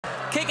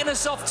Kicking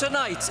us off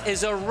tonight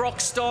is a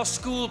rock star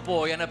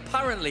schoolboy, and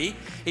apparently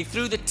he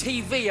threw the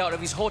TV out of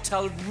his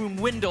hotel room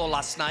window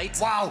last night.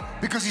 Wow,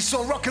 because he's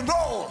so rock and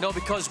roll. No,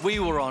 because we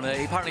were on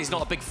it. Apparently he's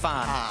not a big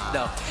fan.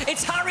 No.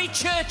 It's Harry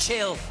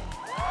Churchill.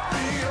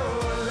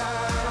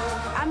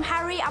 I'm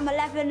Harry, I'm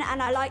 11,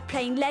 and I like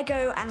playing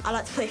Lego, and I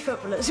like to play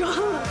football as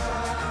well.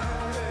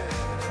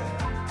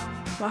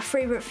 My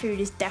favourite food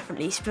is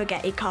definitely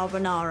spaghetti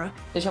carbonara.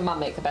 Does your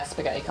mum make the best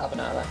spaghetti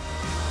carbonara?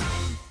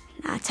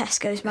 Nah,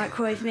 Tesco's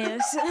microwave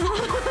meals.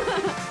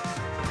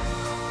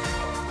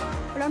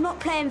 When I'm not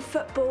playing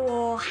football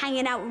or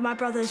hanging out with my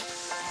brothers,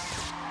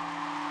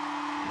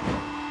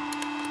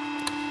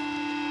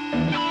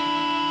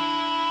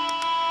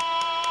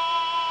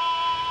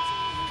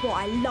 what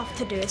I love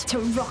to do is to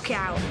rock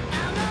out.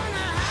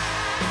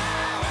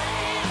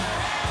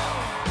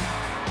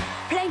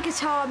 Playing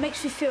guitar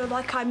makes me feel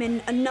like I'm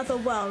in another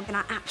world, and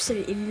I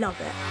absolutely love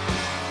it.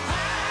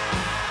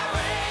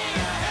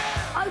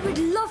 I would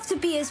love to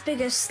be as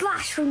big as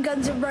Slash from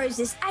Guns N'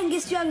 Roses,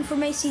 Angus Young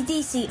from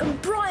AC/DC,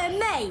 and Brian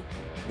May.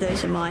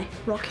 Those are my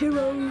rock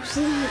heroes.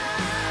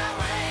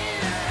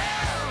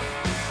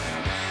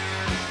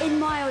 In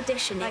my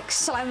audition, like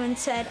Simon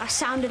said, I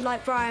sounded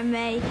like Brian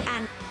May,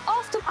 and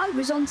after I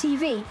was on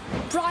TV,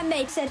 Brian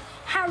May said,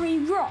 "Harry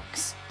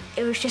rocks."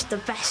 It was just the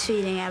best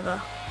feeling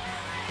ever.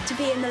 To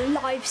be in the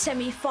live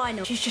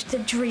semi-final is just a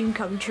dream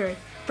come true.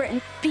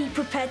 Britain, be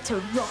prepared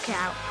to rock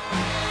out.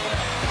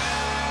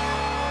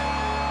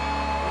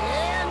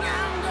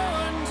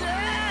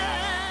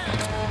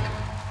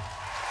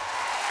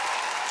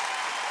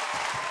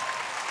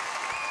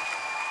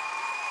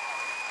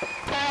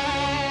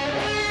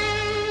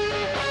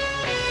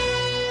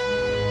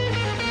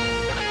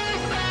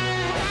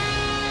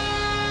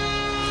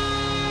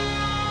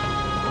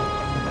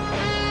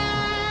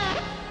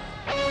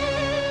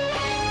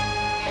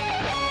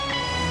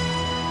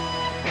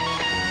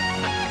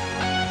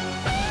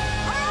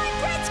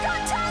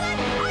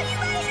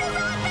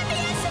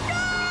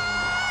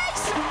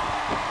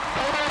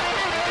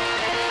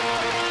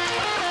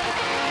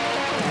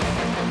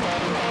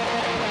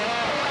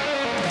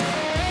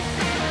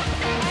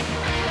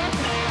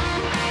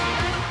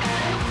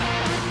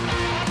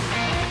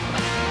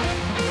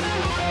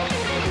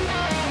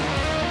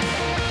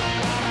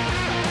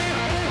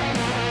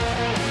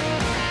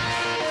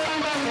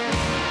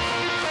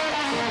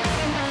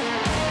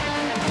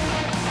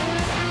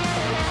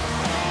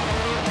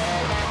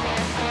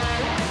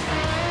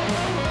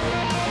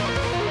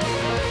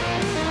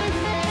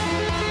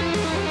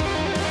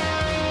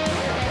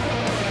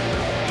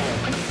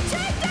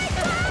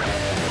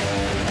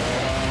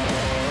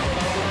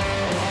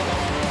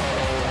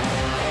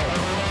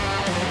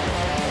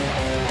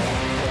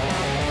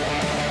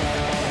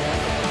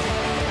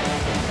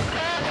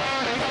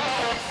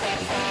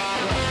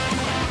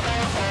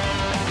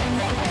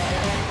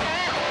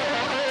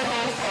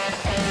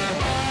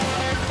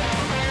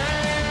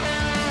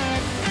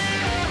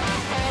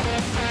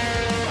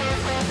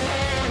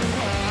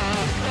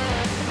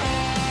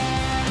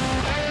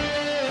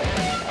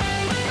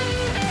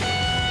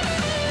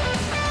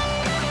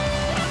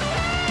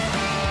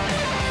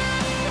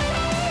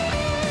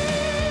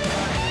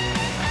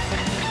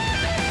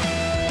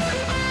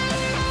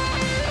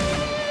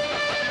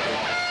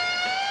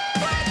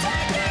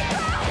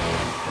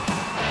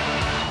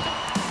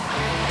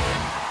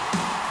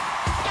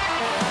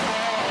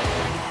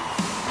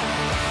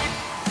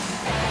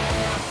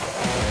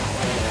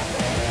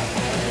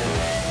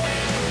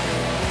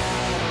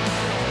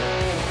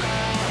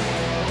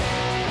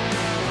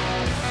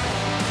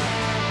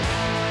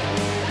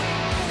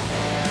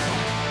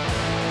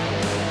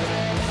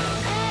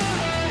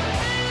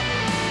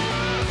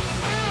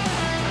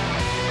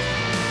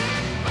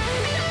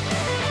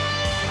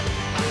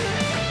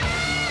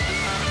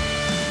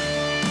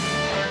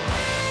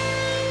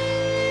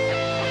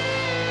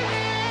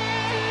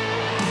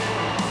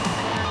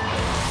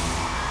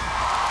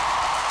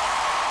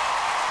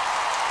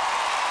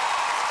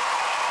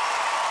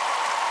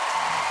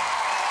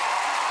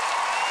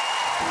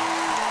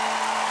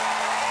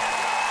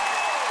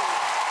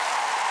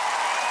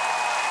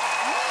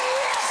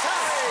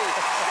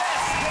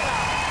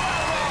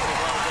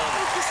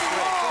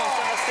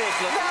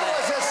 That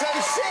was a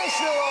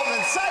sensational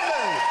opening.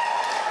 Simon!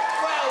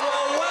 Well.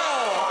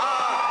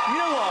 You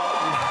know what?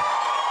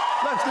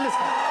 Let's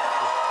listen.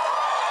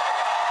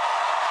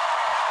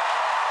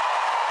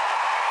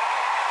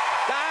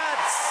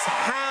 That's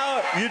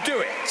how you do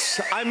it.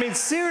 I mean,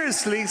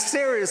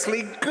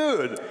 seriously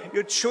good.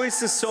 Your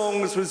choice of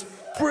songs was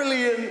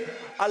brilliant.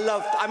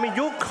 I mean,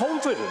 your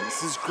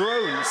confidence has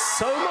grown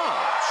so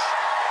much.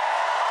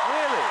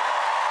 Really.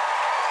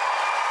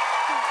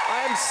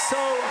 I am so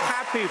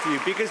happy for you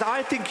because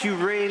I think you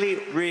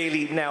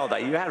really nailed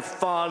that. You had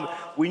fun.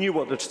 We knew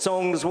what the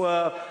songs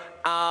were.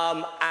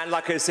 And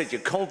like I said,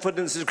 your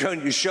confidence has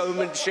grown, your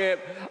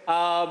showmanship.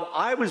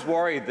 I was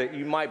worried that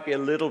you might be a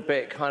little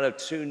bit kind of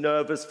too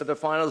nervous for the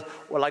finals.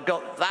 Well, I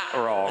got that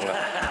wrong.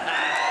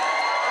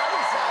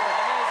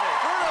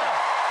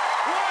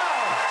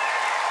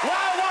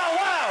 Wow.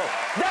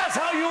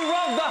 That's how you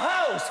rock the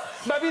house.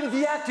 But I mean,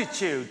 the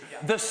attitude,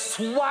 the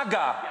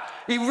swagger.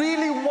 He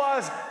really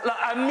was like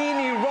a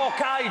mini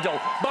rock idol.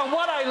 But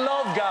what I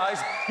love,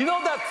 guys, you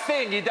know that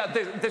thing,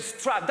 the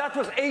strap, that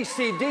was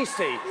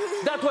AC/DC.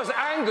 That was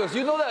Angus.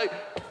 You know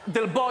that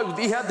the boy,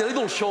 he had the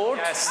little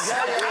shorts? Yes.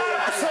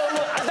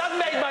 Absolutely. That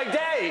made my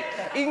day.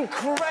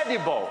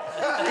 Incredible.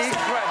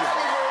 Incredible.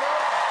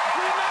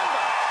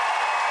 Remember.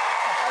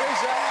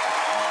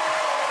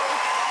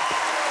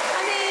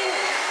 I mean,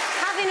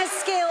 having a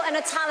skill and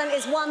a talent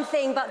is one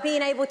thing, but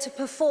being able to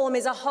perform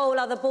is a whole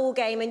other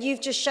ballgame, and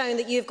you've just shown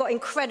that you've got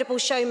incredible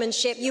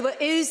showmanship. You were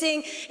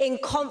oozing in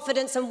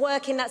confidence and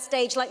working that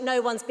stage like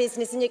no one's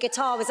business, and your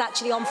guitar was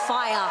actually on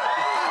fire.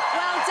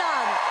 Well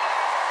done.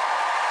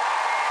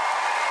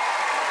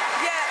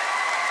 Yeah.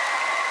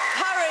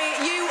 Harry,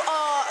 you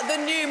are the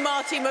new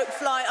Marty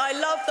McFly. I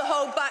love the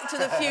whole Back to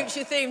the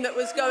Future theme that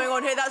was going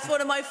on here. That's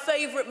one of my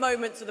favourite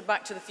moments of the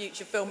Back to the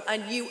Future film,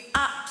 and you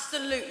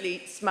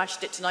absolutely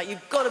smashed it tonight.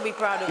 You've got to be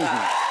proud of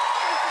that.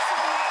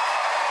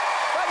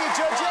 Thank you,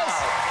 judges.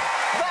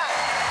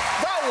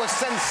 That was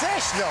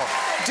sensational.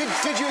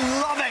 Did you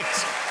love it?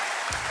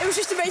 It was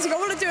just amazing. I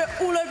want to do it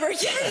all over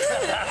again.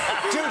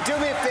 do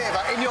me a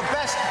favour. In your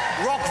best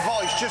rock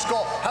voice, just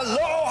go,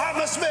 "Hello,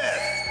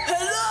 Hammersmith."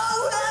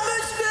 Hello,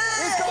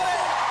 Hammersmith. He's got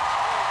it.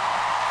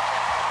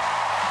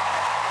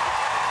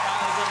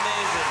 That was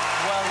amazing.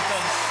 Well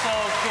done. So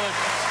good.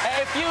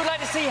 If you'd like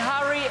to see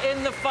Harry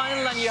in the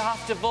final, then you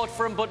have to vote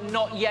for him, but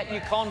not yet.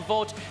 You can't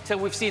vote till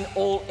we've seen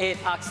all 8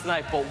 acts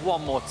tonight. But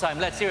one more time,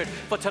 let's hear it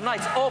for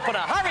tonight's opener,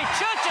 Harry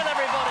Churchill,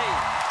 everybody.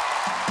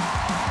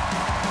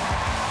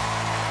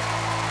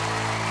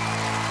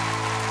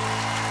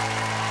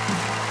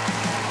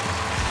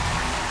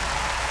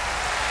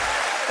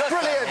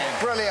 Brilliant,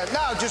 brilliant.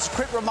 Now, just a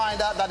quick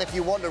reminder that if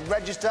you want to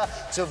register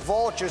to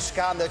vote, just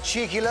scan the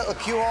cheeky little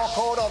QR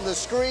code on the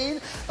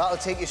screen. That'll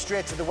take you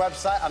straight to the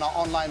website and our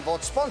online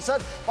vote,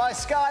 sponsored by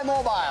Sky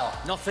Mobile.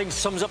 Nothing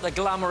sums up the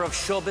glamour of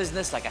show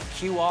business like a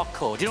QR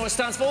code. Do you know what it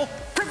stands for?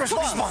 Quick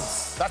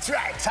response. That's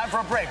right. Time for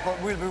a break, but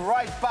we'll be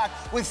right back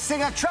with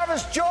singer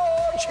Travis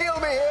George. He'll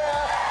be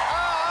here.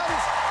 And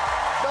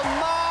the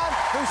man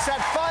who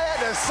set fire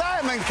to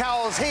Simon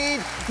Cowell's heat,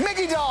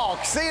 Mickey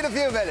Dog. See you in a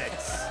few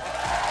minutes.